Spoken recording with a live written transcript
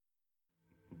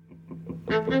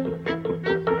Hello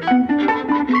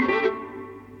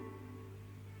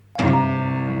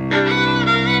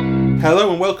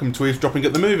and welcome to Eavesdropping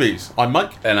at the Movies. I'm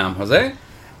Mike. And I'm Jose.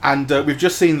 And we've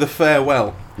just seen The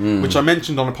Farewell, which I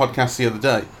mentioned on a podcast the other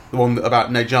day. The one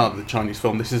about Nejad, the Chinese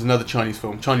film. This is another Chinese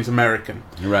film, Chinese-American.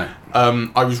 Right.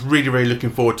 I was really, really looking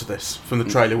forward to this from the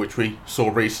trailer, which we saw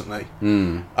recently.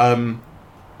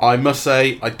 I must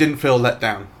say, I didn't feel let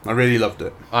down. I really loved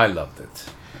it. I loved it.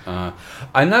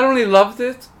 I not only loved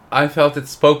it, I felt it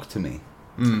spoke to me.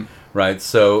 Right,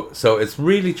 so it's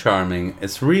really charming,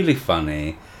 it's really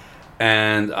funny,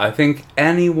 and I think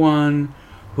anyone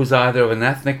who's either of an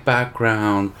ethnic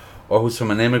background or who's from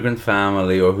an immigrant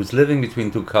family or who's living between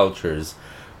two cultures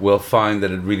will find that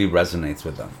it really resonates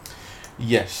with them.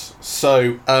 Yes,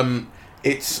 so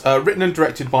it's written and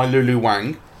directed by Lulu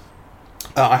Wang.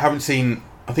 I haven't seen...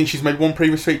 I think she's made one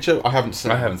previous feature. I haven't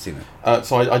seen it.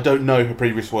 So I don't know her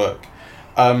previous work.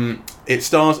 It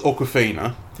stars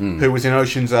Awkwafina, who was in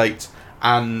Ocean's 8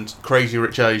 and Crazy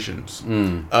Rich Asians,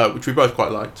 which we both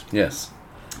quite liked. Yes.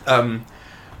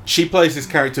 She plays this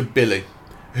character, Billy,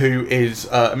 who is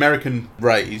American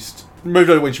raised, moved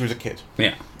over when she was a kid.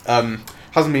 Yeah.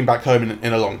 Hasn't been back home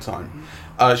in a long time.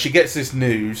 She gets this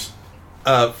news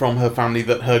from her family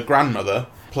that her grandmother,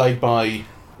 played by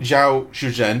Zhao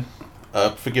Shuzhen,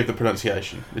 forgive the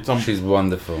pronunciation. She's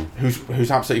wonderful.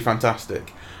 Who's absolutely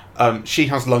fantastic. She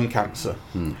has lung cancer,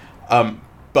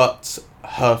 but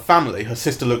her family, her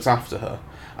sister looks after her,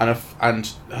 and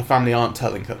her family aren't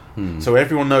telling her. So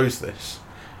everyone knows this,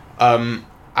 and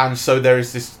so there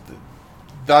is this.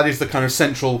 That is the kind of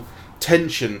central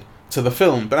tension to the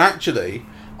film. But actually,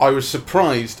 I was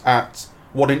surprised at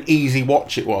what an easy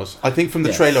watch it was. I think from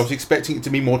the trailer, I was expecting it to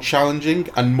be more challenging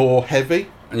and more heavy.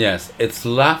 Yes, it's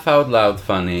laugh out loud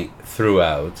funny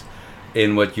throughout,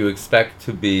 in what you expect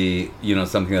to be,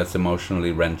 something that's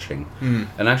emotionally wrenching.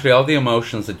 And actually all the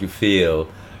emotions that you feel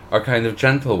are kind of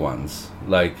gentle ones,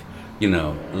 like,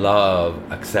 love,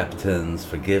 acceptance,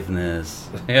 forgiveness.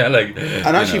 And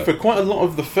actually for quite a lot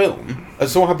of the film,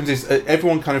 so what happens is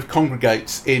everyone kind of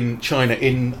congregates in China.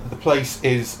 In the place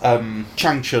is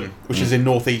Changchun, which is in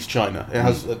northeast China. It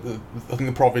has, I think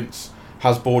the province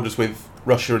has borders with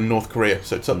Russia and North Korea,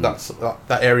 so it's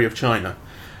that area of China.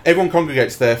 Everyone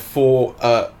congregates there for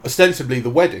ostensibly the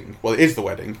wedding. Well, it is the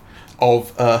wedding of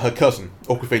her cousin,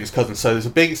 Awkwafina's cousin. So there's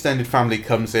a big extended family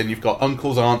comes in. You've got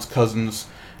uncles, aunts, cousins.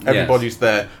 Everybody's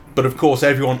there. But of course,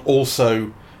 everyone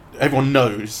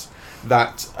knows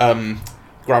that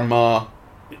Grandma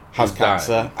has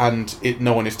cancer, and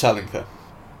no one is telling her.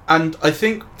 And I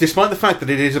think, despite the fact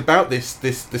that it is about this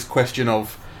questions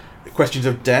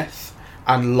of death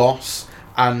and loss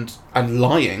and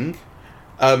lying,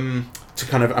 to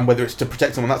kind of, and whether it's to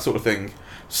protect someone, that sort of thing.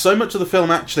 So much of the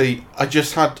film, actually, I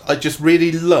just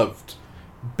really loved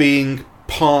being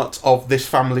part of this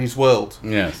family's world.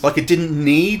 Yes. Like, it didn't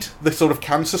need the sort of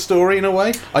cancer story in a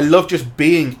way. I love just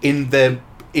being in their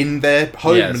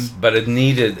home. Yes, but it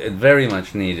very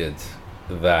much needed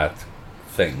that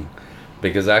thing,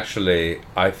 because actually,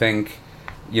 I think,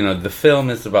 the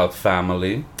film is about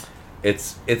family.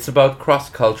 It's about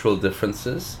cross-cultural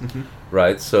differences.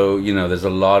 Right, so there's a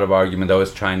lot of argument. Oh,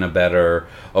 is China better?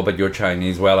 Oh, but you're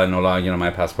Chinese. Well, I know,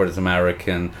 my passport is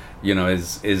American.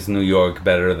 Is New York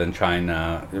better than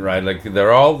China? Right, like there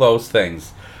are all those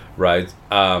things, right?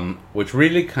 Which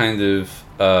really kind of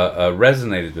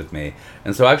resonated with me.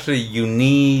 And so actually, you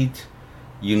need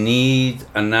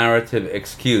a narrative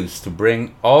excuse to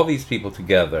bring all these people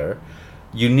together.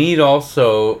 You need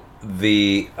also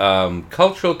the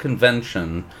cultural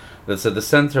convention that's at the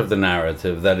center of the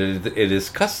narrative, that it is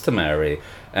customary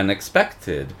and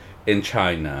expected in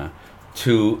China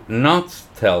to not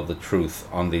tell the truth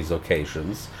on these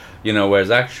occasions, whereas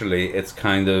actually it's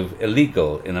kind of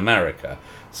illegal in America.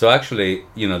 So actually,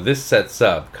 this sets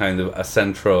up kind of a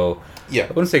central, I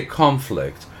wouldn't say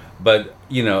conflict, but,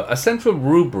 a central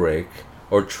rubric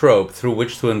or trope through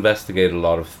which to investigate a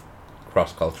lot of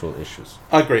cross-cultural issues.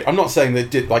 I agree. I'm not saying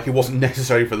that it wasn't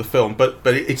necessary for the film, but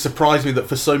it surprised me that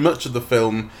for so much of the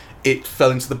film it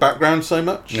fell into the background so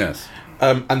much. Yes.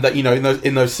 And that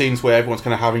in those scenes where everyone's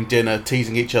kind of having dinner,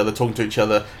 teasing each other, talking to each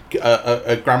other,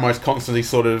 grandma is constantly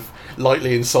sort of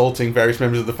lightly insulting various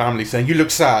members of the family, saying "you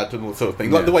look sad" and all that sort of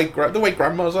thing, like the way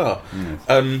grandmas are.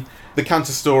 Yes. The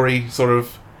cancer story sort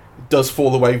of does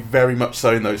fall away very much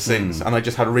so in those scenes, and I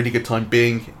just had a really good time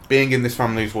being in this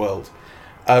family's world.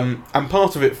 And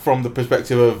part of it, from the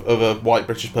perspective of a white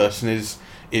British person,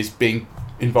 is being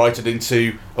invited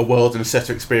into a world and a set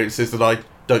of experiences that I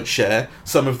don't share.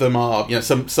 Some of them are,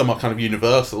 some are kind of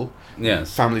universal,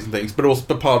 yes, families and things,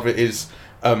 but part of it is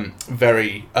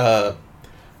very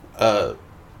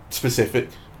specific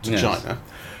to Yes. China.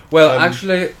 Well,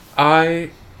 actually, I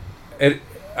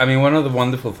mean, one of the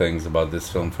wonderful things about this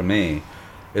film for me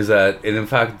is that it, in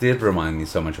fact, did remind me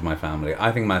so much of my family.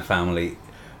 I think my family,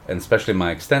 and especially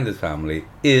my extended family,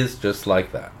 is just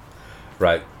like that,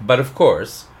 right? But of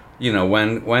course, you know,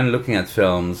 when looking at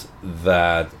films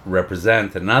that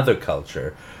represent another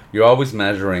culture, you're always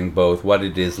measuring both what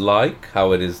it is like,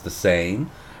 how it is the same,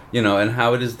 you know, and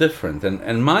how it is different.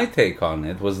 And my take on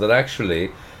it was that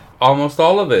actually almost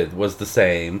all of it was the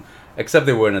same, except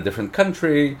they were in a different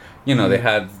country. You know, they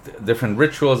had different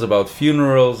rituals about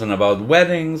funerals and about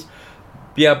weddings.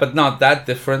 Yeah, but not that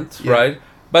different, right?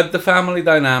 But the family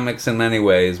dynamics in many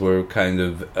ways were kind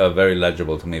of very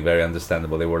legible to me, very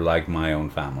understandable. They were like my own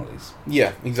families.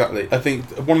 Yeah, exactly. I think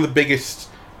one of the biggest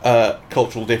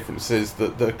cultural differences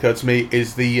that occurred to me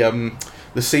is the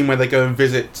scene where they go and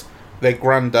visit their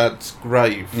granddad's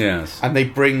grave. Yes. And they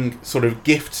bring sort of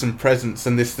gifts and presents,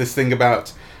 and this thing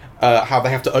about how they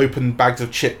have to open bags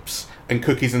of chips and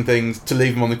cookies and things to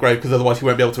leave them on the grave because otherwise he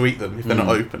won't be able to eat them if they're not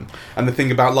open. And the thing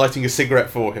about lighting a cigarette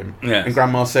for him. Yes. And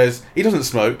Grandma says, he doesn't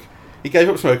smoke. He gave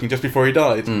up smoking just before he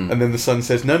died. And then the son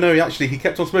says, no, he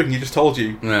kept on smoking. He just told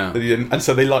you that he didn't. And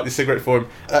so they light the cigarette for him.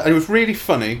 And it was really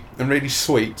funny and really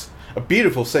sweet. A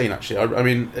beautiful scene, actually. I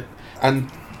mean,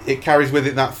 and it carries with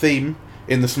it that theme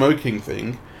in the smoking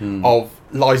thing of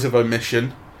lies of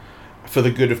omission for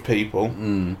the good of people.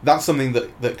 That's something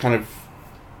that kind of,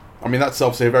 I mean, that's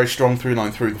obviously a very strong through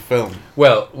line through the film.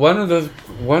 Well,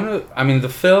 I mean, the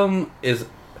film is,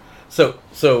 so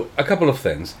a couple of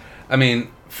things. I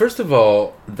mean, first of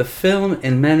all, the film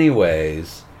in many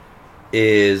ways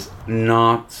is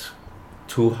not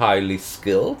too highly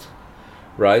skilled,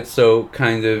 right? So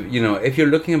kind of, you know, if you're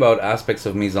looking about aspects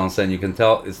of mise en scène, you can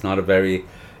tell it's not a very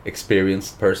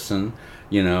experienced person,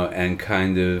 you know, and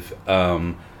kind of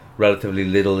relatively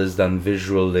little is done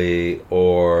visually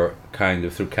or kind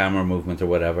of through camera movement or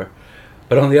whatever.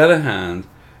 But on the other hand,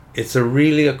 it's a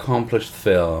really accomplished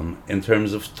film in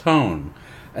terms of tone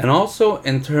and also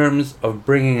in terms of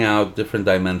bringing out different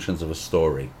dimensions of a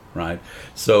story, right?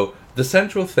 So the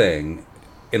central thing,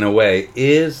 in a way,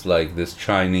 is like this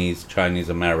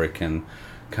Chinese-American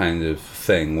kind of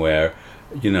thing where,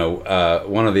 you know,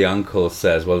 one of the uncles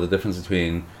says, well, the difference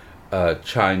between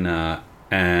China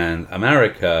and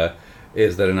America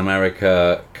is that in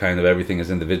America, kind of everything is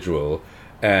individual,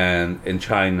 and in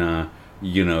China,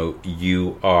 you know,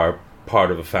 you are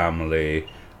part of a family,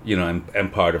 you know,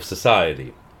 and part of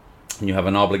society. And you have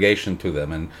an obligation to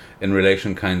them, and in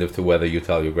relation kind of to whether you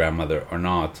tell your grandmother or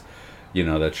not, you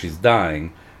know, that she's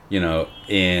dying. You know,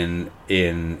 in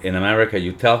America,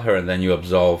 you tell her and then you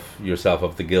absolve yourself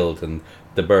of the guilt and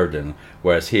the burden,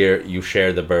 whereas here you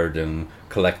share the burden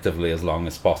collectively as long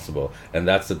as possible, and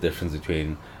that's the difference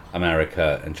between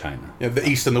America and China. Yeah, the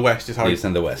East and the West is how East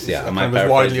and the West. Yeah, am I as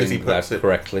widely as he paraphrasing puts that it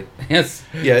correctly? Yes.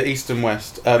 Yeah, East and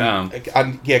West. And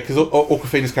yeah, because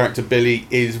Awkwafina's character Billy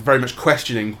is very much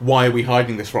questioning why are we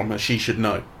hiding this from her? She should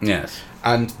know. Yes.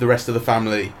 And the rest of the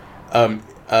family,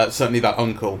 certainly that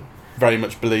uncle, very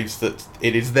much believes that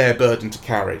it is their burden to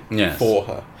carry for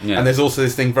her. Yes. And there's also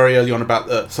this thing very early on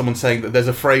about someone saying that there's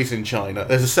a phrase in China,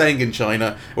 there's a saying in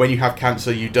China, when you have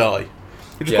cancer, you die.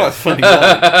 Which is quite a funny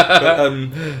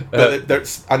line. But there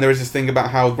is this thing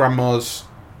about how Grandma's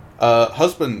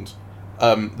husband,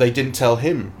 they didn't tell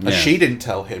him, she didn't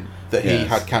tell him that he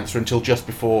had cancer until just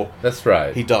before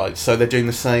he died. So they're doing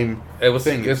the same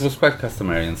thing. It was quite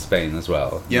customary in Spain as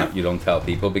well. Yeah. You don't tell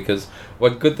people because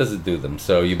what good does it do them?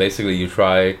 So you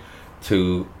try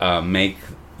to make,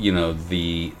 you know,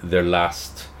 their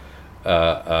last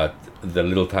the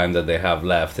little time that they have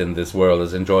left in this world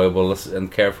as enjoyable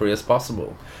and carefree as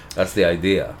possible. That's the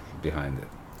idea behind it.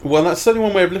 Well, that's certainly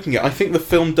one way of looking at it. I think the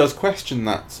film does question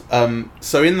that.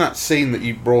 So in that scene that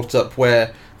you brought up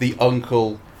where the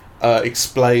uncle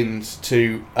explains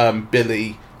to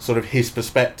Billy sort of his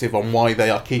perspective on why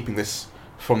they are keeping this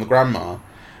from the grandma,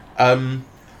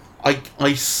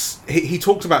 he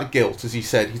talks about guilt, as you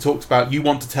said. He talks about you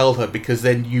want to tell her because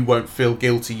then you won't feel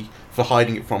guilty for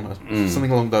hiding it from her.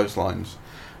 Something along those lines.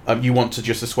 You want to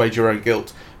just assuage your own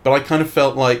guilt. But I kind of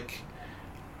felt like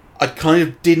I kind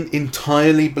of didn't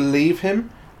entirely believe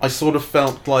him. I sort of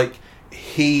felt like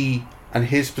he and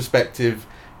his perspective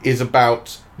is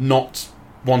about not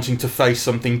wanting to face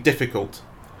something difficult.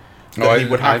 I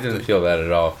didn't feel that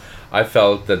at all. I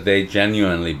felt that they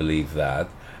genuinely believed that.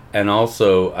 And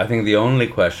also, I think the only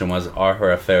question was, are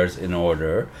her affairs in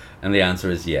order? And the answer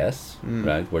is yes,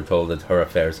 right? We're told that her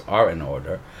affairs are in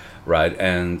order, right?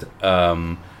 And,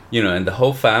 you know, and the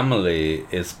whole family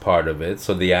is part of it.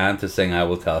 So the aunt is saying, I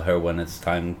will tell her when it's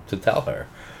time to tell her,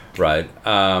 right?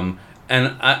 And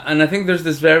I think there's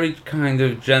this very kind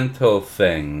of gentle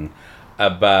thing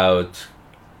about,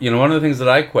 one of the things that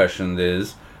I questioned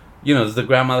is, does the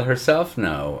grandmother herself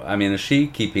know? I mean, is she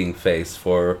keeping face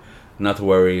for not to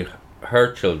worry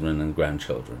her children and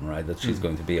grandchildren, right? That she's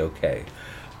going to be okay.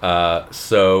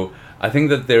 So I think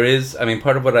that there is,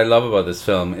 part of what I love about this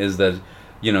film is that,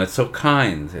 it's so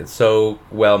kind, it's so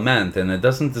well meant, and it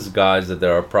doesn't disguise that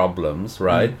there are problems,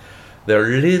 right? There are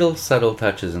little subtle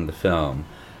touches in the film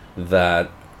that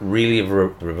really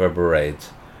reverberate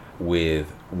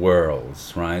with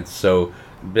worlds, right? So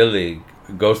Billy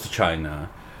goes to China,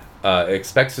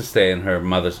 expects to stay in her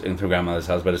grandmother's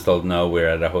house, but is told, no, we're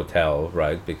at a hotel,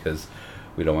 right? Because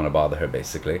we don't want to bother her,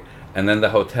 basically. And then the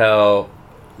hotel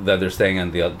that they're staying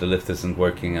in, the lift isn't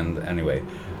working, and anyway.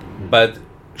 But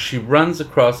she runs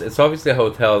across, it's obviously a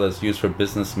hotel that's used for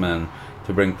businessmen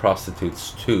to bring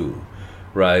prostitutes to,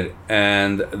 right?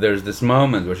 And there's this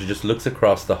moment where she just looks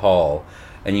across the hall,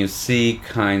 and you see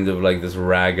kind of like this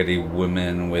raggedy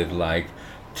woman with like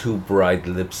too bright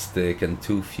lipstick and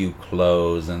too few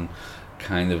clothes, and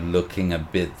kind of looking a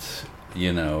bit,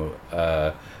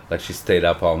 like she stayed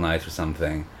up all night or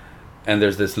something. And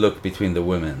there's this look between the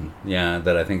women,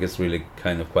 that I think is really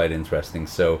kind of quite interesting.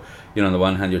 So, on the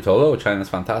one hand, you're told, oh, China's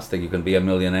fantastic, you can be a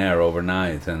millionaire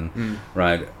overnight, and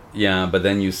right, but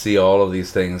then you see all of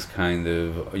these things kind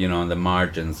of, on the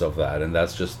margins of that, and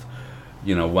that's just,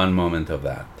 one moment of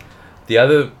that. The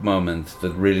other moment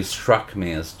that really struck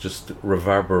me as just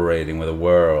reverberating with the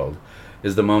world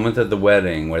is the moment at the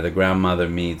wedding where the grandmother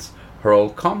meets her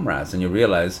old comrades, and you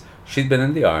realize she'd been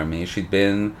in the army, she'd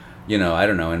been, I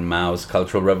don't know, in Mao's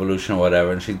Cultural Revolution or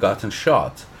whatever, and she'd gotten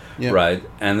shot, right?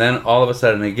 And then all of a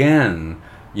sudden again,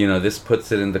 this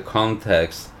puts it in the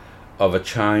context of a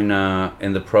China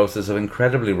in the process of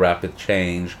incredibly rapid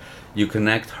change. You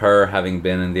connect her having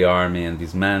been in the army and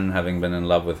these men having been in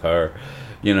love with her,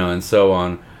 and so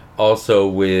on. Also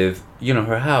with,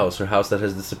 her house that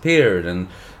has disappeared, and,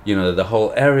 the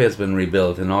whole area has been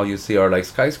rebuilt, and all you see are like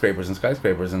skyscrapers and,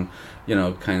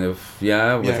 kind of,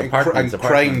 with apartments.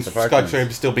 Cranes,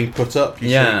 skyscrapers still being put up. You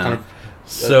see kind of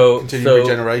continued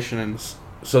regeneration. And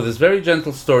so this very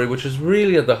gentle story, which is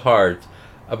really at the heart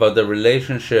about the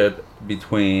relationship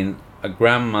between a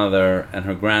grandmother and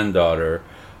her granddaughter.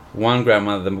 The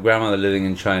grandmother living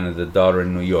in China, the daughter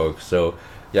in New York. So,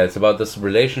 it's about this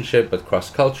relationship, but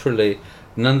cross-culturally,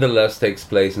 nonetheless takes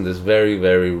place in this very,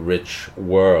 very rich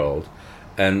world.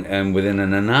 And within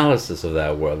an analysis of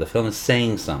that world, the film is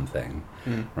saying something,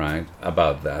 right,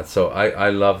 about that. So I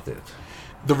loved it.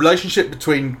 The relationship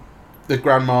between the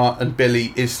grandma and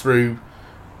Billy is through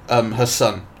her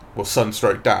son, or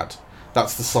son/dad.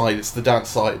 That's the side, it's the dad's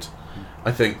side,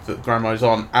 I think, that grandma is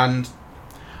on. And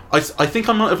I think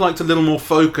I might have liked a little more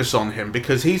focus on him,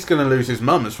 because he's going to lose his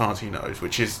mum as far as he knows,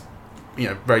 which is,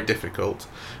 very difficult.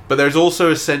 But there's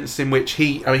also a sense in which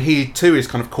he too is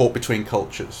kind of caught between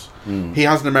cultures. He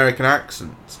has an American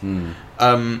accent.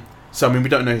 So, we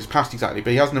don't know his past exactly,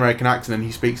 but he has an American accent and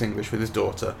he speaks English with his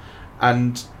daughter.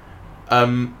 And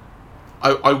I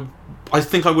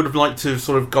think I would have liked to have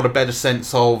sort of got a better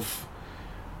sense of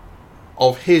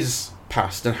his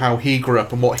past and how he grew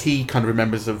up and what he kind of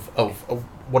remembers of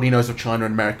what he knows of China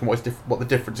and America, and what the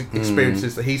different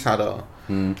experiences that he's had are.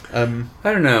 I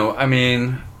don't know.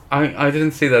 I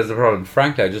didn't see that as a problem.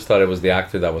 Frankly, I just thought it was the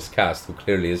actor that was cast, who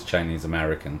clearly is Chinese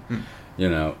American. He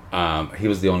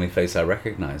was the only face I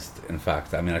recognized. In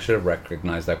fact, I should have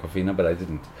recognized Awkwafina, but I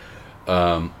didn't.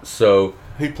 So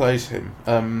who plays him?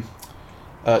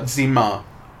 Zima.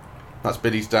 That's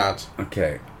Billy's dad.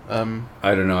 Okay. I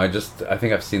don't know. I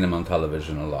think I've seen him on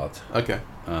television a lot. Okay.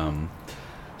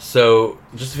 So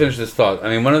just to finish this thought,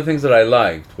 one of the things that I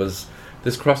liked was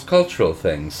this cross-cultural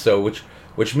thing. So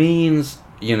which means,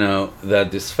 that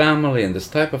this family and this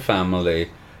type of family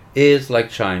is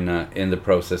like China in the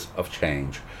process of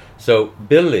change. So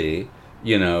Billy,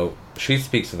 she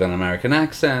speaks with an American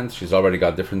accent. She's already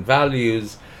got different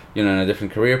values, and a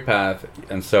different career path,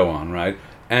 and so on, right?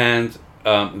 And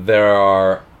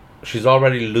she's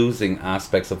already losing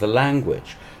aspects of the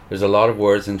language. There's a lot of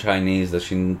words in Chinese that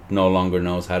she no longer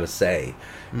knows how to say.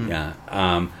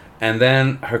 And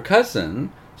then her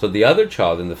cousin, so the other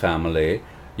child in the family,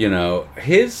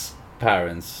 his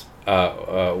parents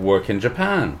work in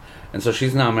Japan. And so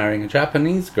she's now marrying a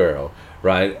Japanese girl,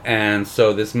 right? And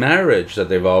so this marriage that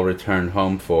they've all returned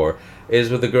home for is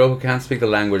with a girl who can't speak the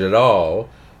language at all.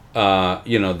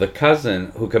 The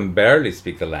cousin who can barely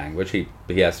speak the language, he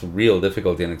has real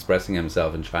difficulty in expressing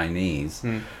himself in Chinese,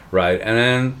 right? And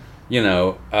then,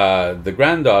 the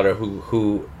granddaughter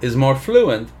who is more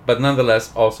fluent, but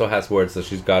nonetheless also has words that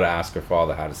she's got to ask her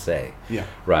father how to say. Yeah.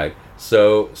 Right.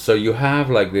 So you have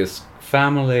like this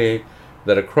family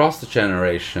that across the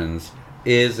generations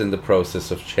is in the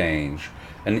process of change,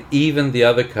 and even the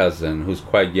other cousin who's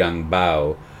quite young,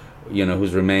 Bao,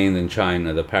 who's remained in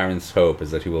China, the parents' hope is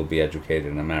that he will be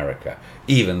educated in America,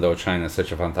 even though China is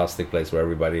such a fantastic place where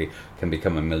everybody can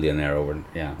become a millionaire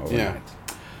overnight.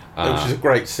 Which is a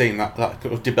great scene, that kind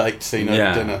of debate scene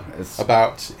over dinner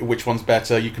about which one's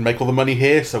better. You can make all the money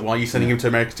here, so why are you sending him to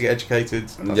America to get educated?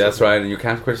 That's right, and you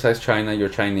can't criticize China, you're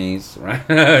Chinese, right?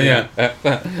 Yeah.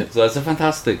 So it's a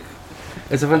fantastic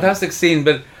scene,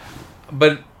 but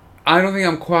I don't think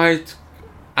I'm quite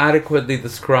adequately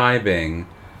describing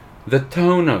the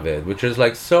tone of it, which is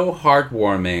like so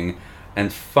heartwarming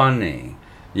and funny.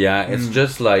 Yeah, it's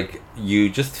just like you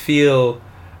just feel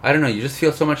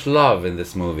so much love in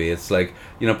this movie. It's like,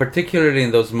 particularly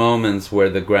in those moments where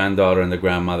the granddaughter and the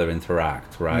grandmother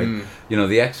interact, right?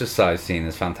 The exercise scene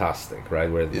is fantastic,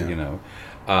 right? Where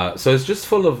so it's just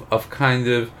full of kind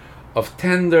of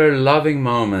tender, loving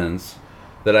moments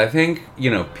that I think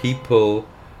people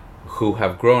who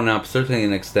have grown up, certainly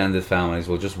in extended families,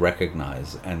 will just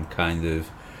recognize and kind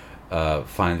of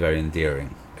find very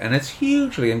endearing. And it's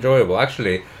hugely enjoyable.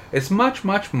 Actually, it's much,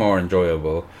 much more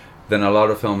enjoyable than a lot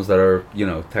of films that are,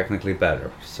 technically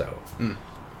better. So,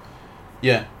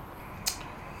 yeah,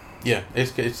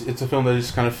 it's a film that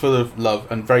is kind of full of love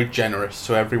and very generous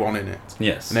to everyone in it.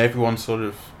 Yes, and everyone sort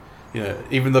of,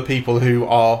 even the people who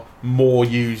are more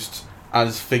used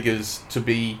as figures to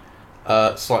be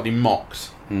slightly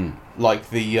mocked, like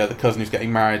the cousin who's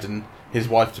getting married and his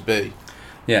wife to be.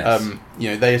 Yes,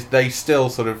 they still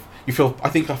sort of. I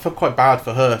felt quite bad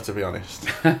for her, to be honest.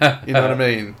 You know what I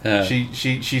mean? Yeah.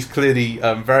 She's clearly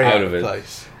very out of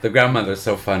place. The grandmother's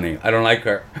so funny. I don't like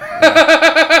her.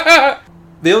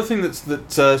 The other thing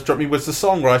that struck me was the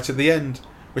song right at the end,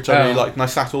 which I really liked, and I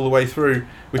sat all the way through,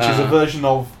 which is a version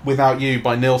of "Without You"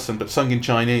 by Nilsson, but sung in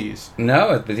Chinese.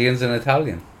 No, it begins in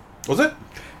Italian. Was it?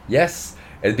 Yes,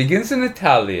 it begins in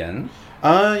Italian.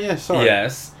 Yes, sorry.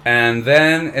 Yes, and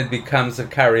then it becomes a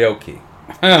karaoke.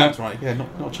 That's right. Yeah,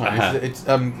 not Chinese. It's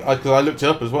because I looked it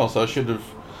up as well, so I should have.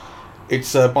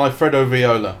 It's by Fredo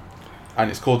Viola, and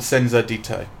it's called Senza di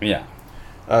Te. Yeah.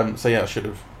 So yeah, I should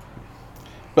have.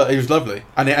 But it was lovely,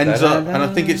 and it ends up, and I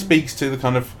think it speaks to the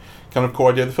kind of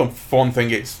core idea of the film. For one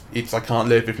thing, it's I can't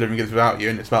live if living is without you,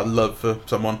 and it's about love for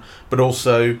someone. But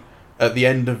also, at the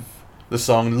end of the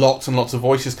song, lots and lots of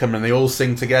voices come in, they all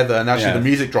sing together, and actually the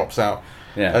music drops out.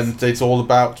 Yes. And it's all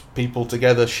about people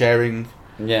together sharing.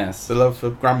 Yes. The love for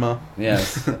grandma.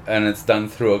 Yes. And it's done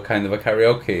through a kind of a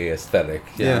karaoke aesthetic.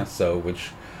 Yeah. So,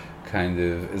 which kind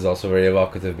of is also very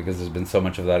evocative because there's been so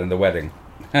much of that in the wedding.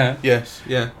 Yes.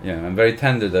 Yeah. Yeah, and very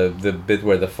tender, the bit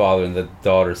where the father and the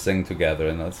daughter sing together,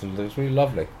 and that's really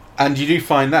lovely. And you do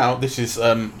find out, this is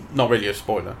not really a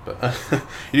spoiler, but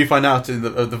you do find out in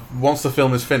the once the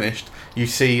film is finished, you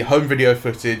see home video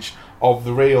footage of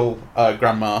the real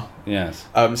grandma. Yes.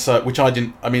 So which I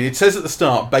didn't. I mean, it says at the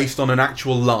start based on an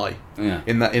actual lie. Yeah.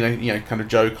 In a kind of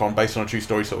joke on based on a true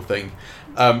story sort of thing.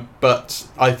 But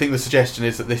I think the suggestion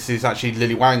is that this is actually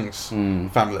Lily Wang's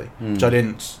family, which I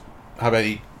didn't have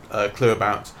any clue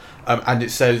about. And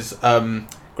it says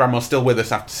grandma's still with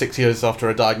us after 6 years after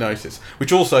her diagnosis,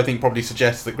 which also I think probably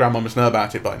suggests that grandma must know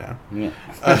about it by now. Yeah.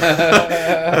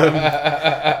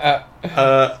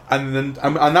 And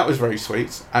that was very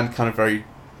sweet and kind of very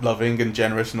loving and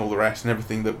generous and all the rest and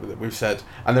everything that we've said.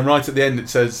 And then right at the end it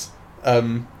says,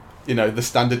 the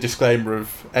standard disclaimer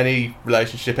of any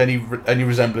relationship, any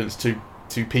resemblance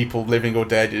to people living or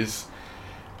dead is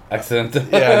excellent. Yeah,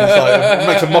 and it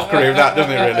makes a mockery of that,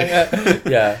 doesn't it?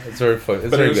 Really. Yeah, it's very fun.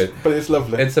 It's very good, but it's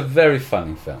lovely. It's a very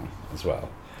funny film as well,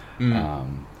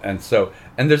 and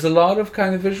there's a lot of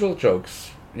kind of visual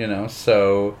jokes,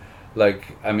 So,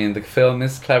 the film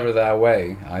is clever that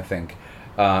way, I think,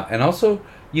 and also,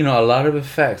 a lot of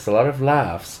effects, a lot of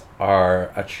laughs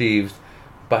are achieved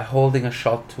by holding a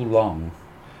shot too long.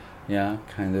 Yeah,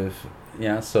 kind of.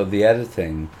 Yeah, so the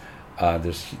editing.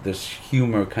 There's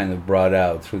humor kind of brought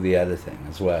out through the editing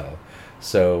as well.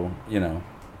 So, there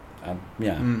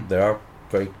are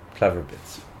very clever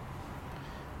bits.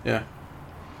 Yeah.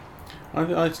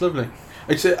 It's lovely.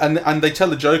 And they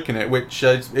tell a joke in it, which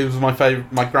it was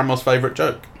my grandma's favourite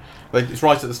joke. It's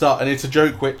right at the start, and it's a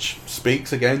joke which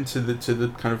speaks again to the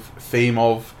kind of theme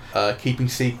of keeping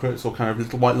secrets or kind of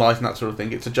little white lies and that sort of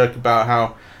thing. It's a joke about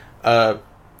how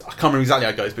I can't remember exactly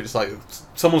how it goes, but it's like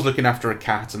someone's looking after a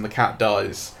cat and the cat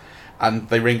dies, and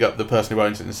they ring up the person who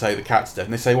owns it and say the cat's dead.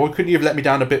 And they say, well, couldn't you have let me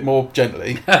down a bit more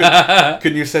gently?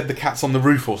 Couldn't you have said the cat's on the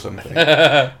roof or something?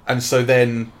 And so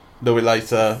then, a little bit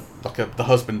later, the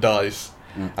husband dies.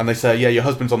 And they say, yeah, your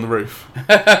husband's on the roof. And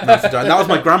that was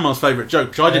my grandma's favourite joke,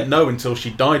 which I didn't know until she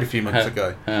died a few months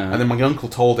ago. And then my uncle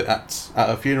told it at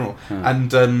her funeral. And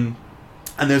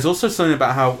there's also something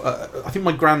about how, I think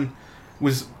my gran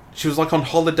she was like on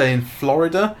holiday in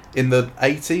Florida in the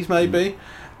 80s maybe,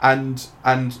 and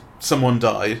someone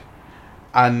died,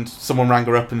 and someone rang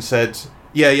her up and said,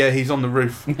 yeah, he's on the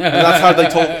roof. And that's how they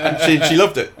told, and she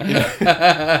loved it. You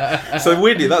know? So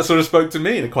weirdly, that sort of spoke to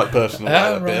me in a quite personal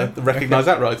way. I recognise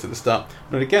that right at the start.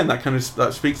 But again,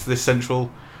 that speaks to this central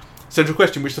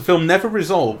question, which the film never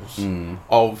resolves,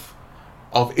 of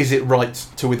is it right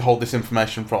to withhold this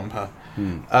information from her?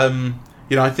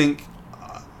 I think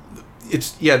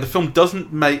the film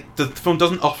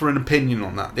doesn't offer an opinion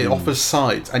on that. It offers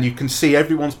sides, and you can see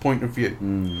everyone's point of view.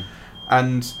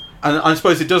 And I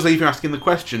suppose it does leave you asking the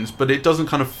questions, but it doesn't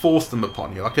kind of force them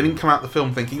upon you. Like, I didn't come out the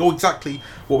film thinking, oh, exactly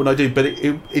what would I do, but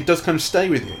it does kind of stay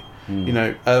with you.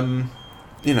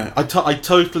 I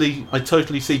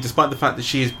totally see, despite the fact that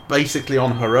she is basically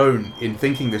on her own in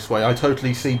thinking this way, I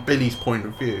totally see Billy's point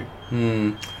of view.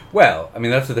 Well, I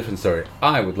mean, that's a different story.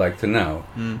 I would like to know.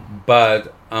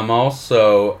 But I'm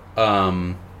also...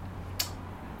 you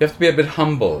have to be a bit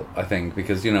humble, I think,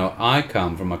 because, I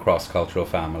come from a cross-cultural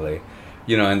family,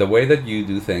 and the way that you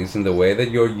do things and the way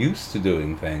that you're used to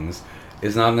doing things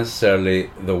is not necessarily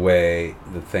the way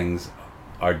that things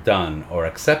are done or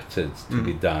accepted to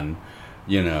be done,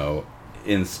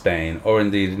 in Spain or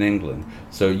indeed in England.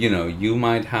 So, you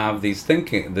might have this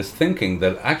thinking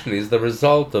that actually is the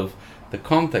result of the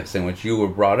context in which you were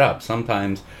brought up.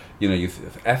 Sometimes,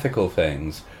 ethical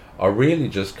things are really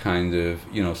just kind of,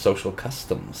 social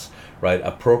customs, right?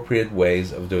 Appropriate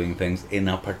ways of doing things in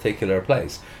a particular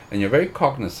place. And you're very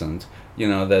cognizant,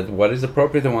 that what is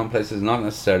appropriate in one place is not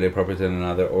necessarily appropriate in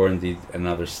another, or indeed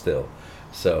another still.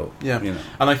 So, and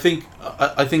I think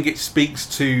it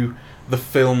speaks to the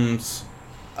film's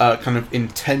kind of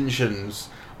intentions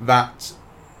that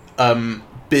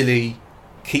Billy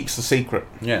keeps the secret.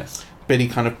 Yes. Billy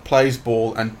kind of plays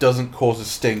ball and doesn't cause a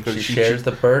stink. She shares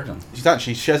the burden.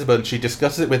 She shares the burden. She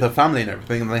discusses it with her family and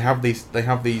everything, and they have these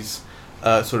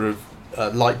sort of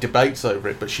light debates over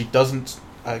it. But she doesn't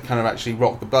kind of actually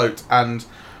rock the boat. And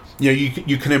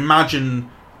you can imagine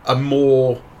a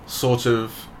more sort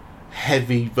of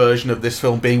heavy version of this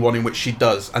film being one in which she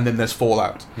does, and then there's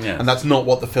fallout. Yes. And that's not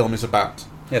what the film is about.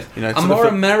 Yes. A more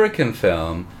American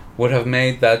film would have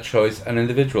made that choice an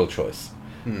individual choice,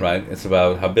 right? It's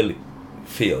about how Billy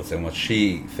feels and what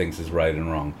she thinks is right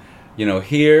and wrong.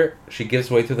 Here she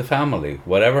gives way to the family.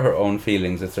 Whatever her own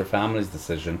feelings, it's her family's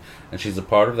decision, and she's a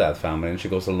part of that family, and she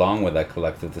goes along with that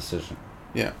collective decision.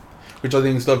 Yeah, which I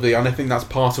think is lovely, and I think that's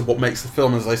part of what makes the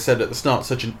film, as I said at the start,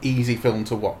 such an easy film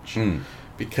to watch,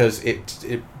 because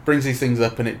it brings these things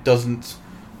up and it doesn't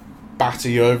batter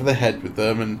you over the head with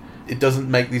them, and it doesn't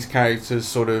make these characters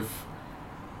sort of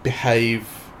behave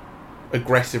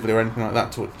aggressively or anything like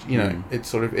that.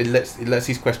 It lets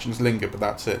these questions linger, but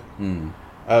that's it.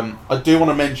 I do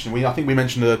want to mention, I think we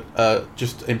mentioned it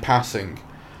just in passing,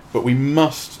 but we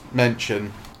must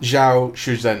mention Zhao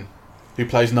Shuzhen, who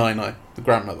plays Nai, the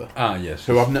grandmother. Ah, yes.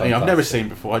 Who I've never seen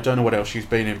before. I don't know what else she's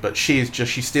been in, but she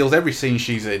steals every scene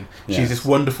she's in. Yes. She's this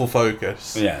wonderful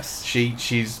focus. Yes.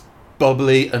 She's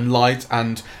bubbly and light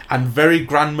and very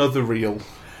grandmother real.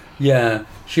 Yeah,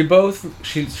 she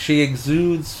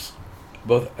exudes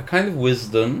both a kind of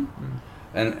wisdom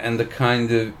and a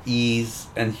kind of ease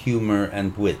and humor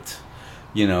and wit,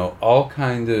 all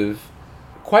kind of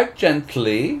quite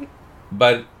gently,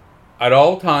 but at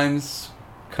all times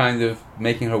kind of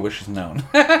making her wishes known.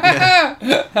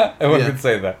 Everyone could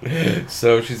say that.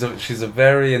 So she's a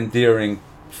very endearing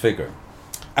figure.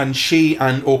 And she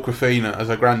and Awkwafina, as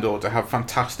her granddaughter, have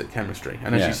fantastic chemistry.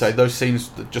 And as you say, those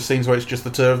scenes where it's just the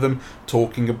two of them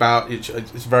talking about it,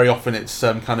 it's very often it's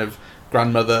kind of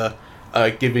grandmother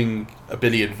giving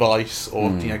Billy advice or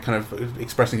kind of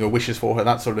expressing her wishes for her,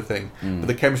 that sort of thing. But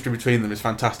the chemistry between them is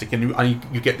fantastic, and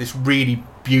you get this really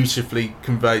beautifully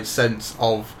conveyed sense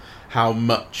of how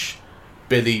much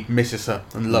Billy misses her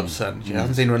and loves her. She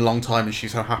hasn't seen her in a long time, and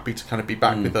she's so happy to kind of be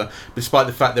back with her, despite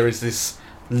the fact there is this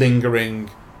lingering,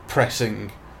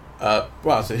 pressing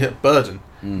burden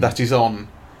that is on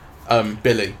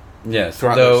Billy. Yes,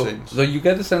 though you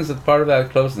get the sense that part of that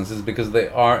closeness is because they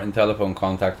are in telephone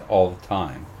contact all the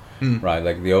time, right?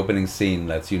 Like the opening scene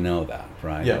lets you know that,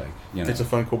 right? Yeah, it's a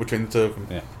phone call between the two of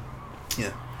them.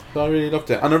 Yeah. So I really loved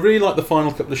it, and I really liked the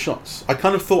final couple of shots. I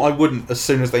kind of thought I wouldn't as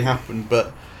soon as they happened,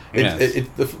 but Yes.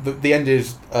 The end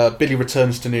is Billy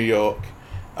returns to New York,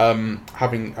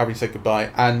 having said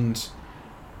goodbye, and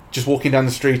just walking down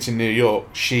the street in New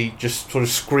York, she just sort of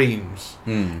screams,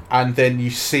 and then you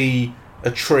see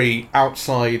a tree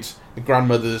outside the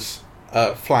grandmother's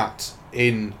flat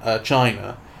in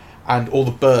China, and all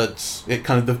the birds, it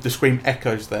kind of the scream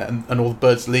echoes there, and all the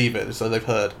birds leave it as though they've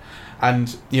heard.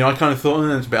 And I kind of thought,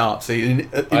 it's a bit artsy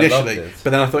initially, but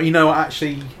then I thought, what,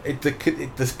 actually,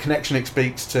 the connection it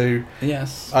speaks to.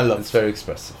 Yes, I love it. It's very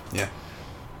expressive. Yeah.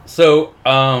 So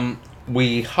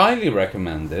we highly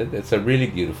recommend it. It's a really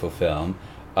beautiful film.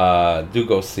 Do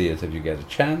go see it if you get a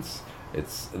chance.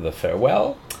 It's The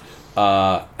Farewell,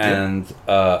 and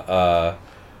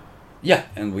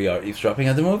we are eavesdropping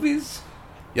at the movies.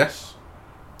 Yes.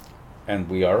 And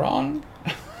we are on.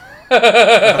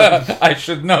 I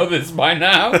should know this by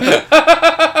now.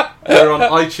 We're on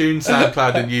iTunes,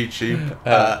 SoundCloud, and YouTube.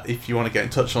 If you want to get in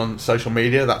touch on social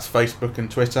media, that's Facebook and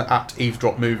Twitter at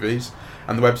Eavesdrop Movies,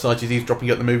 and the website is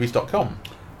eavesdroppingatthemovies.com.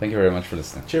 Thank you very much for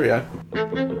listening. Cheerio.